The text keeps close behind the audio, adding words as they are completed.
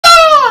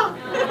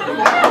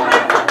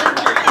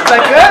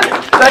that good?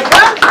 Is that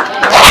good?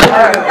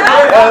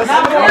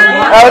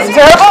 That was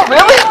terrible?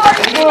 Really?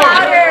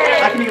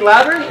 I can be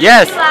louder?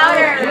 Yes.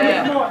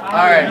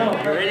 Alright.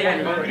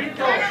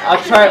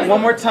 I'll try it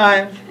one more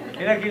time.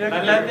 They're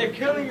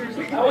killing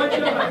yourself.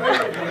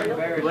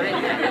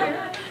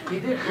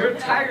 You're a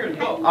tiger.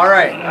 Go.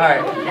 Alright.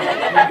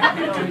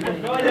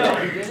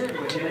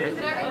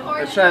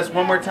 Let's try this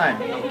one more time.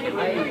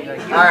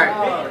 Alright.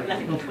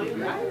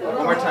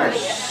 One more time.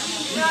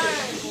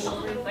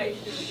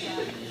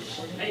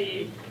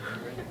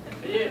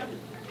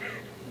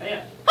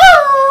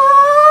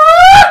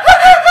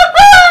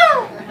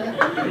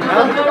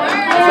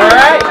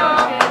 Alright?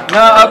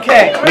 No,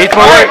 okay. Needs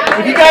more work.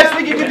 If you guys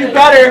think you can do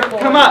better,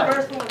 come up.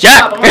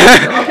 Jack!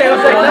 Okay,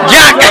 let's say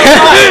Jack!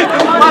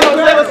 Come on,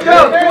 let's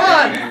go. Come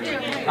on.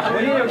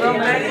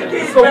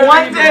 So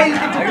one day you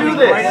get to do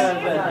this.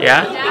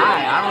 Yeah?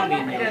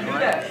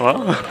 Well,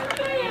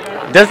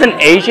 doesn't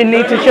Asian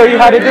need to show you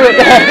how to do it?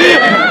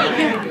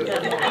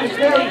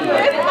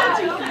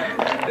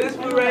 This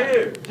one right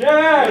here.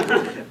 Yeah.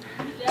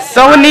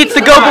 Someone needs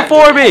to go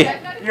before me.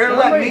 You're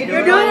gonna let me do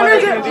it? You're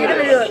gonna do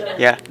it.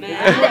 Yeah. The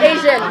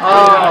Asian.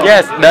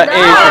 Yes, the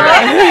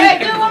Asian.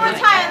 Do it one more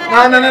time.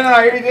 No, I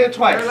already did it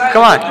twice.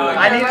 Come on.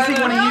 I need to see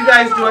one of you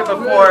guys do it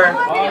before. You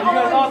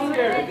guys all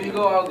scared. If you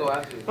go, I'll go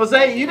after you.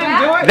 Jose, you didn't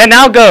do it? Then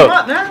I'll go. Come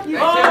on, man.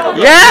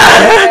 Yeah!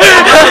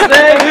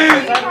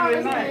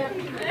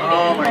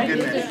 Oh my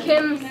goodness.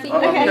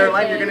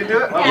 Caroline, you're gonna do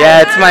it?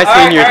 Yeah, it's my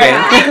senior thing. I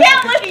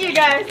can't look at you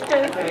guys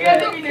because you guys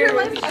make me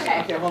nervous.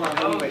 Okay, hold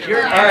on, wait.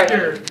 You're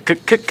actor.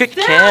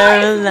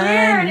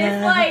 Carolina.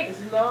 It's like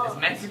It's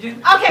Mexican?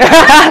 okay.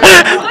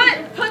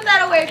 Put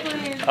that away,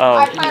 please. Oh.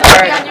 I find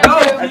it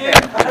on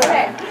YouTube.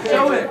 Okay.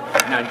 Show it.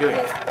 No, do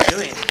it. Do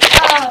it.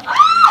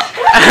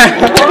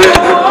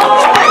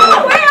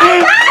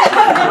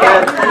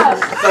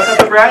 That's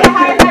the bread?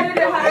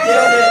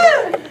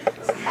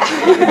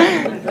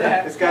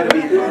 It's gotta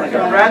be like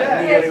a bread,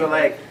 and you gotta go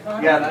like,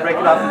 you gotta break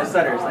it off into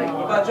centers. Like,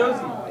 What about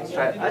Josie? let's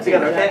try it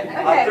together, okay?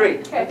 On three.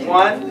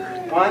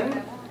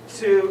 One,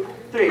 2,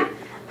 3. Okay,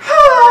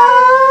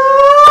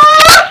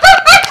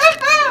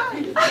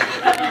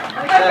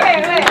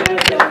 wait.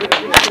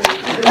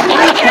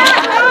 I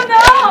can't. Oh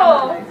no.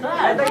 I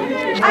did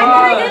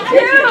it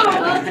too.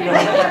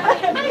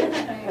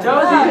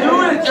 Josie, do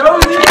it,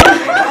 Josie!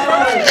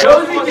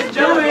 Josie can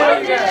do it!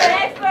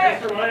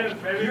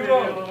 You go.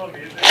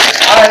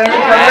 Alright,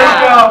 there we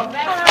go.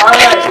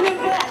 Alright.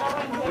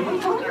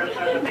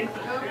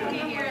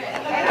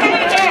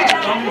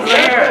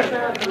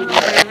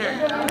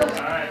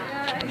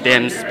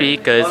 Them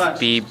speakers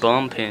be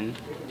bumping.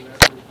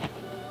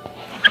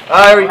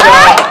 There we go.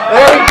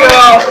 There we go.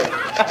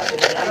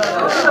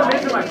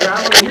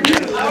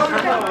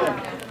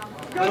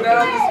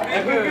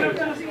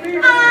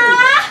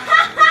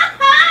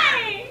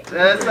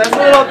 That's a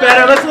little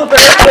better. Let's a little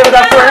better. Give it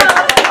up for it.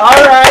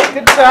 Alright,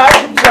 good try.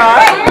 Good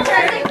try.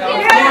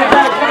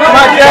 Come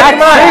on, Jack.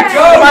 Come on.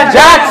 Come on,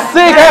 Jack.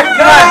 Six.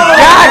 Come on,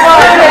 Jack.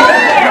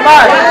 Come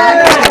on.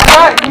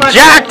 Come on.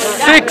 Jack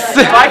 6!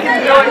 If I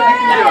can do it, you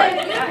can do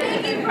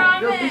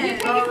it.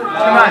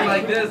 Come on.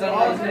 Like this. Oh!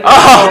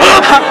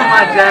 Come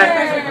on, Jack.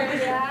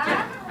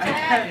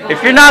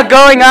 If you're not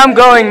going, I'm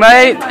going,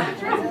 mate.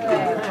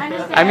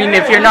 I mean,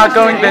 if you're not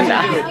going, then...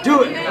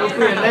 Do it.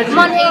 Come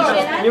on,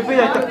 Asian. You'll be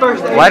like the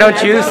first. Why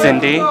don't you,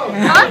 Cindy?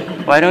 Huh?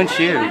 Why don't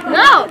you?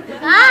 No. There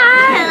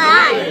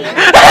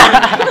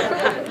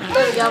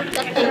we go.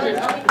 That's Asian.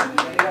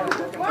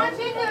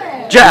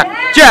 Jack!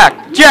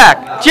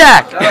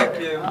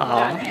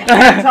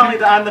 Tell me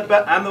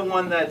that I'm the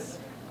one that's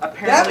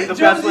apparently the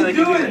best one that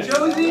can do it.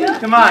 Josie!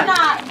 Come on.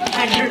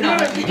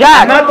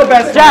 Jack! I'm not the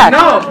best. Jack!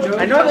 No.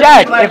 I know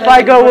Jack, if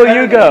I go, will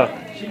you go?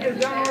 She gets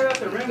down over at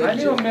the rim. I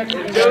knew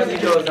if Josie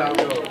goes, I'll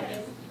go.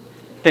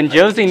 Then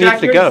Josie needs Jack,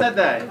 to you go. already said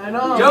that. I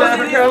know.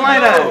 Josie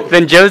Carolina.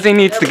 Then Josie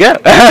needs to go.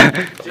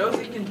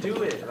 Josie can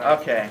do it.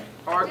 Okay.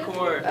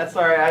 Hardcore. That's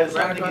alright. I just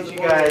wanted to get you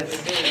guys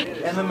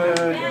in the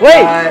mood.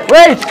 Wait!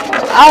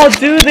 I'll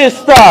do this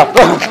stuff!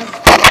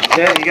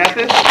 Yeah, you got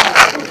this?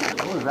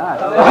 What was that?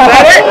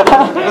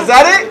 Was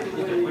that it?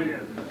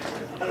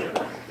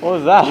 What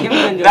was that?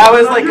 That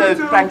was like a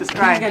practice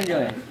cry.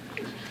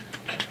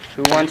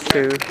 Who wants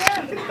to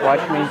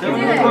watch me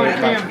humiliate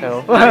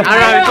myself? I don't know how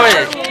to record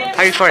this.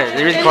 How do you record it? Is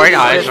it recording? Oh,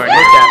 it's recording.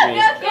 Look at me.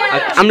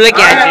 I'm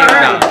looking at you.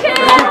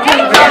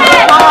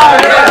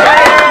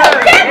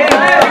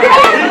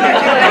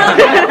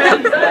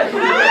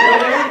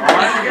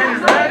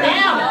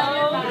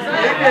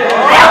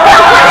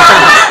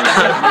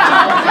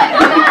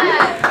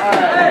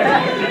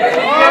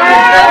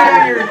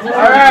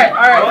 Alright.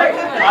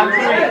 On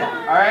three.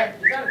 Alright.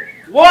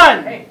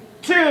 1,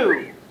 2,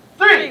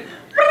 3.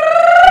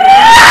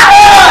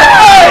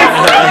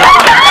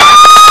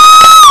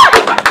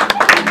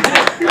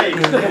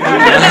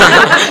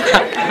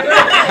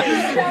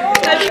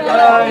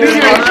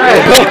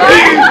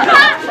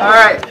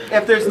 Alright,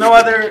 if there's no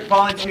other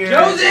volunteers.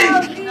 Josie!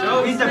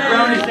 He's a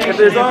brownie thing. If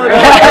there's only I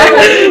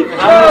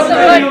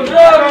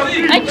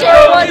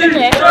just wanted to.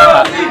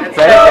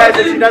 Say it, guys.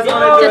 she doesn't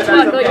want to do it,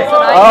 that's okay.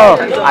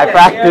 Oh, I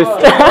practiced.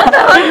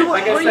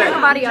 Like I said,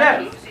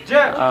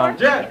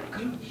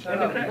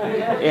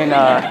 In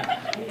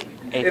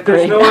if 8th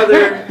there's grade. no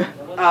other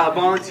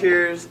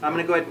volunteers, I'm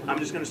gonna go ahead. I'm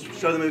just gonna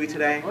show the movie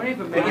today. Hey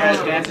guys,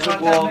 Dances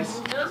with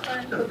Wolves. We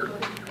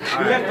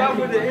have time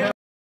for the